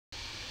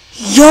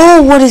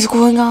Yo, what is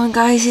going on,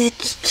 guys?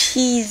 It's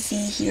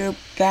Cheesy here,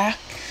 back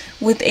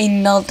with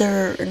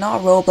another,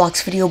 not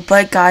Roblox video,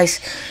 but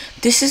guys,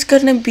 this is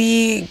gonna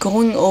be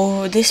going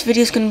over, this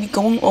video is gonna be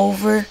going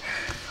over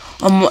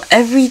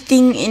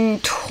everything in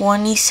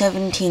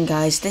 2017,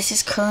 guys.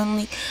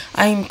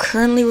 I am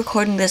currently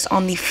recording this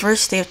on the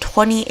first day of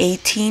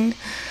 2018.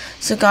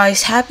 So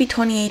guys, happy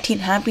 2018,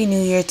 happy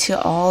new year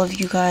to all of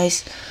you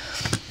guys.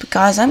 But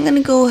guys, I'm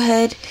gonna go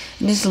ahead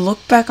and just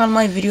look back on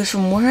my videos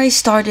from where I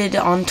started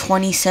on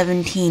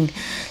 2017.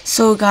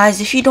 So guys,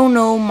 if you don't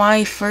know,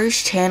 my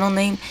first channel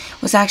name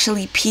was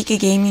actually Pika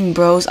Gaming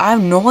Bros. I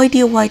have no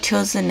idea why I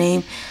chose the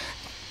name.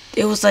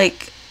 It was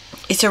like,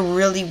 it's a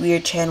really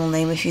weird channel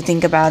name if you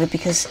think about it,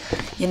 because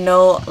you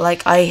know,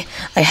 like I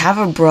have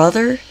a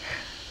brother,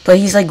 but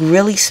he's like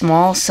really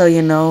small, so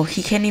you know,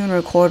 he can't even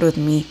record with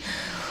me.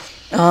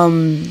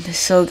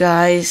 So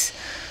guys,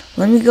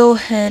 let me go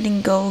ahead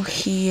and go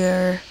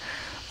here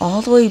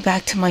all the way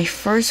back to my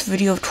first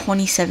video of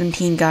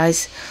 2017,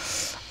 guys.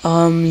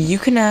 You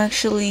can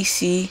actually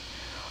see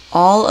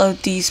all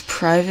of these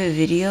private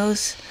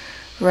videos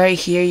right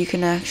here. You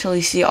can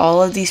actually see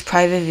all of these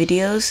private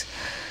videos.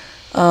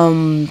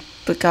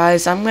 But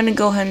guys, I'm gonna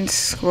go ahead and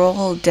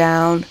scroll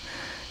down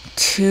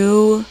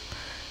to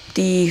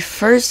the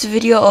first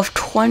video of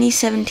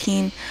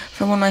 2017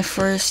 from when my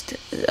first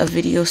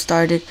video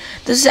started.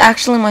 This is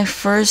actually my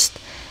first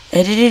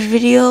edited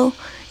video.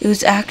 It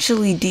was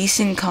actually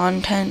decent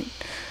content.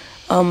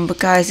 But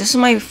guys, this is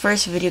my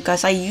first video,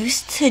 guys. I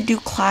used to do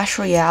Clash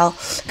Royale,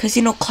 because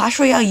you know, Clash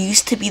Royale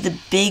used to be the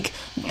big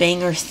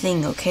banger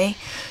thing, okay?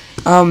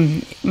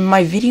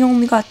 My video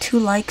only got 2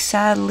 likes,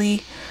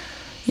 sadly.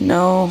 You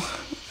know,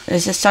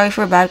 it's just sorry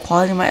for bad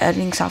quality. My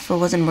editing software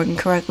wasn't working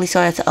correctly,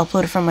 so I had to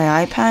upload it from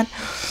my iPad.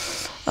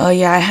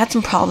 Yeah, I had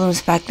some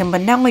problems back then,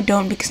 but now I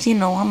don't, because you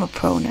know, I'm a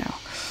pro now.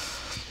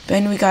 But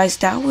anyway, guys,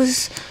 that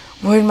was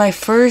where my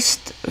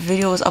first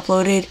video was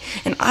uploaded,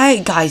 and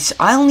I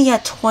only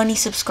had 20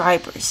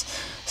 subscribers.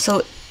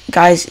 So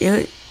guys,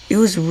 it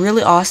was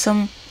really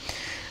awesome.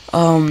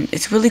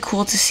 It's really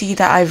cool to see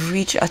that I've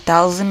reached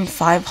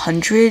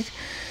 1,500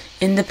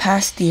 in the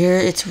past year.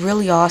 It's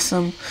really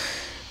awesome.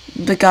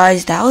 But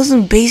guys, that was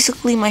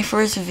basically my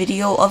first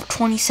video of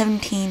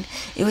 2017.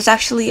 It was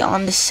actually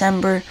on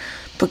December.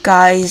 But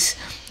guys,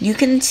 you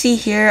can see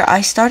here,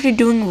 I started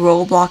doing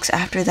Roblox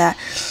after that.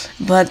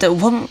 But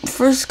what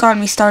first got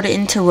me started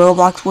into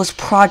Roblox was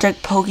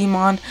Project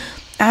Pokemon.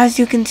 As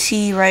you can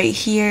see right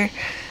here,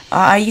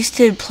 I used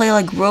to play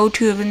like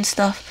RoTube and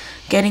stuff,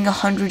 getting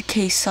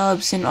 100k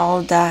subs and all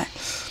of that.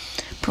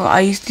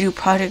 I used to do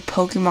Project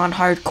Pokemon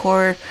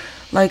Hardcore.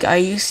 Like, I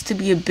used to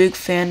be a big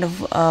fan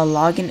of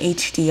Login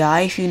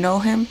HDI, if you know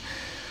him.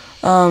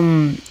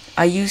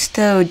 I used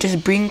to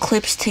just bring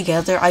clips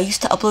together. I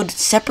used to upload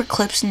separate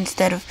clips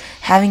instead of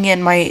having it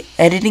in my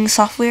editing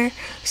software,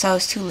 because I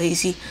was too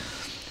lazy.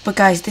 But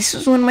guys, this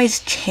was when my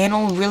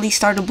channel really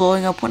started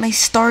blowing up, when I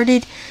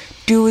started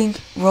doing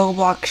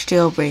Roblox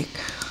Jailbreak.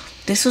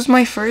 This was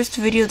my first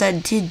video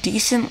that did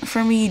decent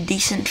for me.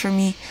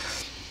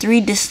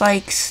 3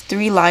 dislikes,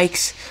 3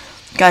 likes.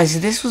 Guys,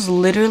 this was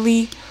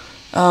literally,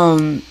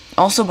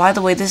 also by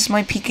the way, this is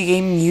my Pika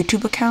Gaming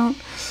YouTube account.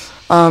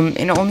 And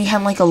it only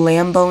had like a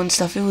Lambo and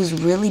stuff. It was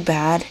really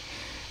bad.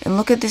 And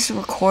look at this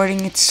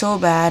recording, it's so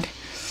bad.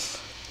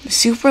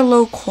 Super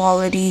low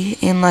quality,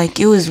 and like,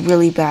 it was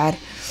really bad.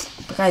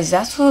 But guys,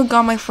 that's what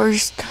got my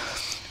first,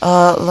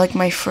 like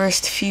my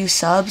first few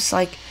subs.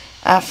 Like,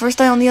 at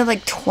first I only had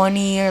like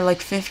 20 or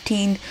like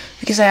 15,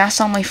 because I asked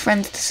all my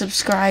friends to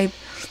subscribe.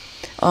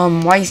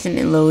 Why isn't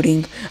it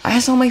loading? I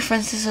asked all my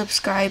friends to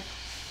subscribe,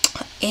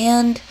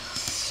 and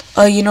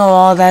you know,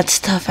 all that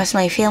stuff. I asked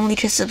my family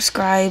to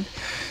subscribe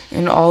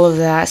and all of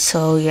that.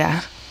 So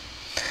yeah.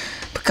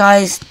 But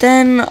guys,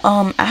 then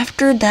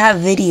after that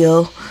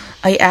video,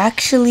 I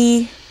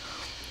actually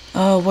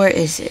where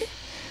is it?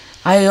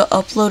 I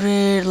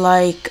uploaded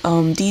like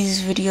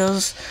these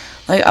videos.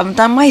 Like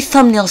then my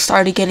thumbnail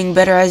started getting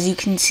better, as you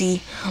can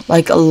see,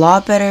 like a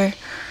lot better.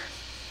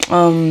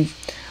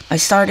 I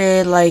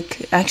started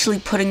like actually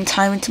putting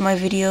time into my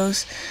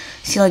videos.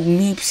 See, like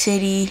Meep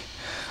City.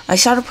 I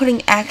started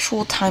putting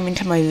actual time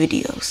into my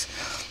videos.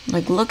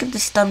 Like, look at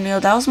this thumbnail.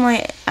 That was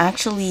my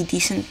actually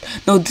decent.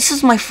 No, this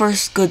is my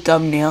first good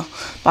thumbnail.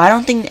 But I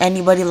don't think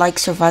anybody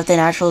likes Survive the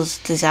Natural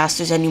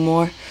Disasters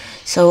anymore.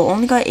 So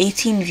only got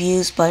 18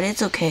 views, but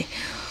it's okay.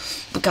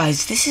 But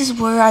guys, this is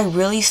where I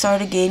really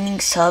started gaining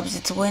subs.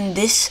 It's when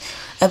this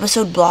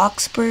episode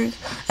Bloxburg,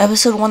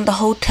 episode 1 The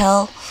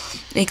Hotel,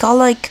 it got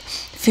like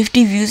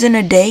 50 views in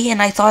a day,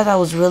 and I thought that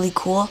was really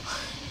cool.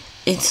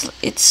 It's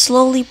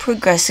slowly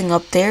progressing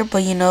up there,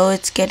 but you know,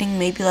 it's getting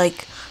maybe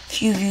like a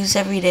few views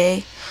every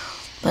day.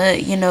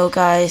 But you know,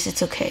 guys,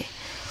 it's okay.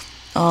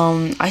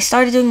 I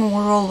started doing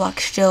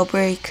Roblox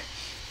Jailbreak.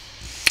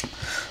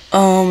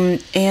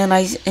 And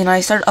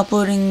I started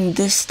uploading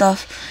this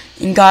stuff.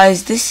 And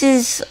guys, this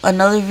is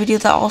another video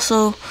that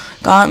also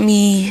got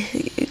me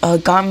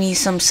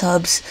some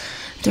subs.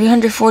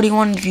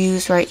 341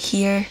 views right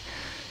here.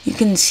 You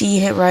can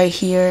see it right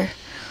here.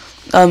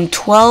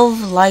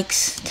 12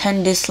 likes,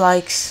 10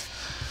 dislikes.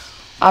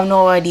 I have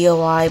no idea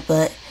why,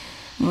 but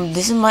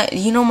this is my,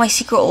 my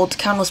secret old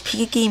account was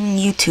Pika Gaming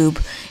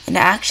YouTube, and it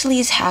actually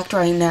is hacked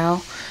right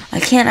now. I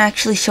can't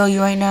actually show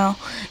you right now,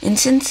 and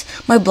since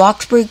my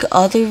Bloxburg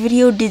other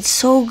video did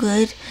so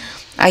good,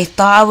 I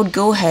thought I would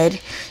go ahead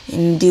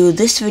and do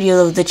this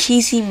video of the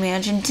cheesy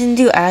mansion. Didn't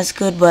do as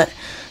good, but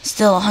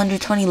still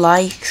 120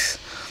 likes.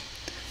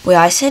 Wait,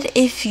 I said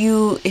if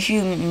you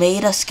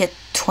made us get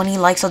 20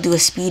 likes, I'll do a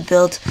speed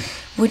build,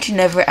 which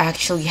never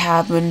actually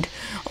happened.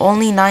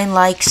 Only 9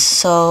 likes,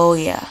 so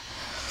yeah.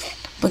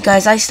 But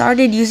guys, I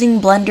started using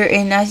Blender,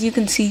 and as you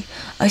can see,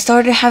 I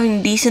started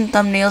having decent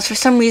thumbnails. For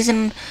some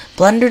reason,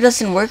 Blender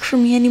doesn't work for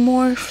me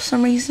anymore, for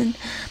some reason.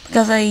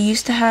 Because I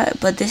used to have,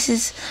 but this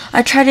is,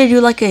 I try to do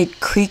like a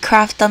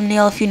Creecraft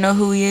thumbnail, if you know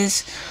who he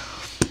is.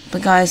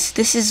 But guys,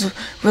 this is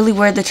really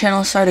where the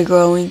channel started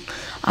growing.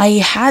 I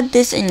had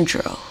this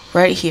intro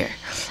right here.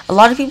 A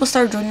lot of people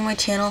started joining my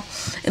channel,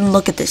 and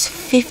look at this,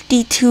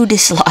 52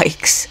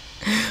 dislikes.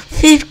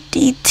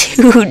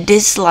 52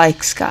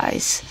 dislikes,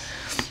 guys.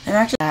 And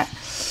actually that.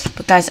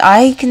 But guys,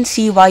 I can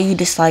see why you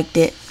disliked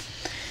it.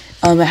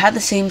 It had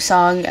the same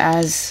song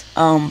as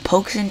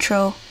Poke's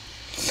intro.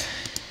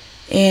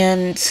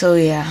 And so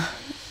yeah.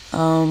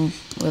 Well,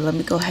 let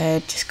me go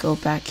ahead, just go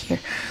back here.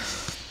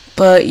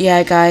 But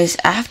yeah, guys,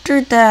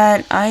 after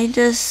that, I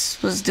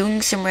just was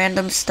doing some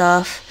random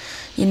stuff.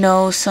 A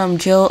lot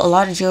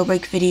of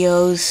jailbreak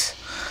videos.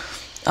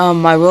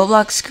 My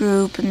Roblox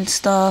group and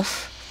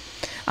stuff.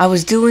 I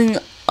was doing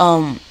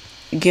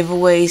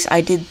giveaways.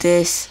 I did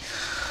this.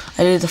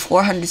 I did the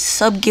 400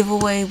 sub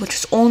giveaway, which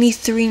was only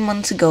 3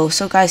 months ago.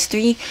 So guys,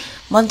 3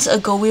 months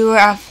ago we were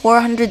at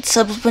 400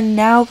 subs, but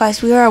now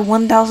guys we are at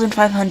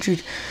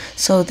 1,500.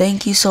 So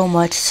thank you so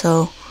much.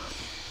 So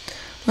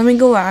let me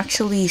go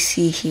actually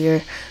see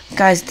here,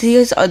 guys.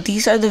 These are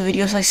the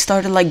videos I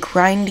started like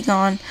grinding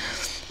on.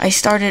 I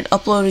started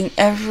uploading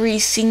every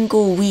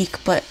single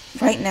week, but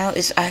right now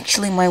is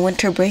actually my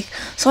winter break,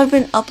 so I've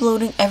been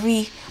uploading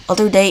every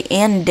other day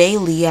and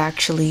daily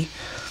actually.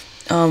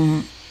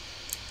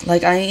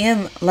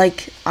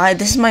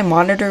 This is my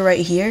monitor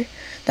right here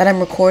that I'm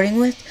recording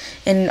with,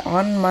 and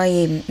on my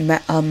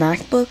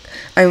MacBook,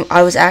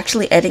 I was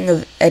actually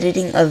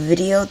editing a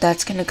video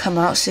that's gonna come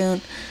out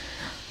soon.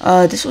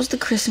 This was the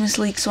Christmas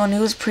leaks one. It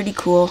was pretty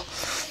cool,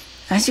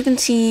 as you can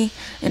see,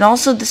 and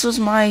also this was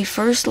my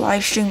first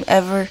live stream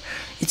ever.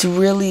 It's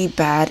really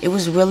bad. It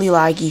was really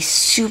laggy,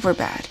 super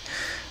bad.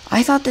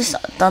 I thought this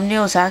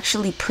thumbnail was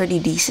actually pretty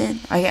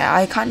decent.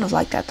 I kind of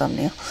like that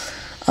thumbnail.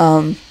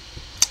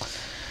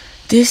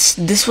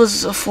 This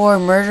was for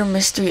Murder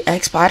Mystery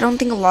X, but I don't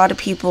think a lot of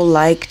people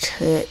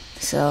liked it.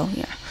 So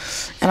yeah,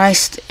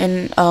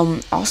 and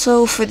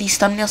also for these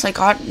thumbnails, I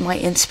got my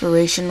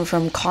inspiration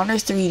from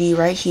Connor3D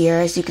right here.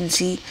 As you can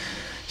see,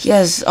 he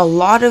has a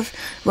lot of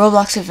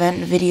Roblox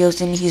event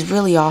videos, and he's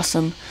really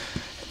awesome.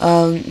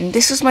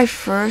 This was my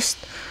first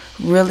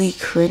really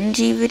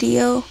cringy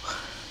video.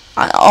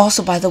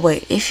 Also, by the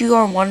way, if you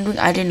are wondering,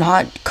 I did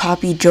not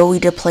copy Joey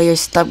the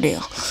Player's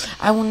thumbnail.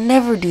 I will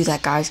never do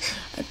that, guys.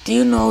 Do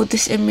you know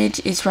this image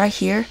is right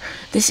here?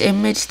 This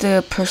image,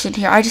 the person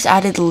here, I just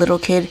added the little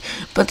kid,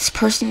 but this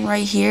person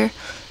right here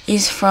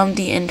is from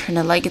the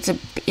internet. Like, it's a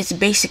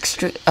basic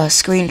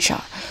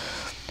screenshot.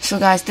 So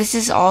guys, this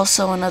is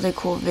also another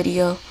cool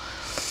video.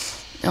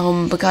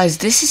 But guys,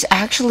 this is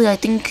actually, I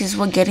think, is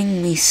what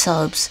getting me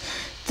subs.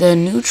 The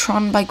new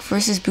Tron bike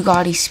versus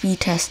Bugatti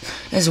speed test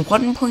is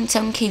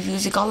 1.7k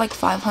views. It got like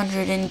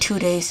 500 in 2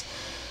 days.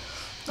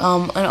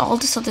 And all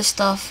this other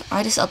stuff.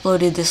 I just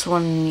uploaded this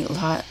one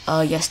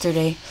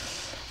yesterday,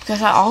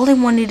 because all I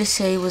wanted to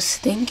say was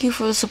thank you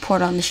for the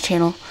support on this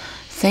channel.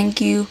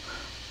 Thank you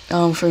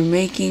for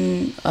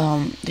making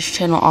this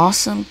channel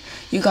awesome.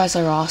 You guys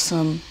are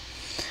awesome.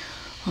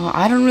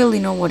 I don't really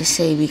know what to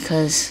say,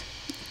 because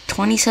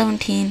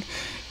 2017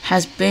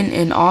 has been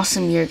an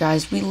awesome year,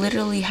 guys. We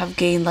literally have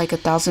gained like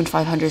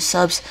 1,500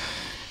 subs,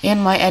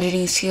 and my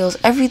editing skills,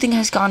 everything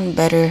has gotten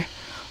better.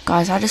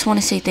 Guys, I just want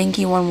to say thank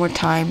you one more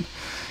time,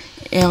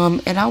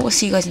 and I will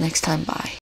see you guys next time. Bye.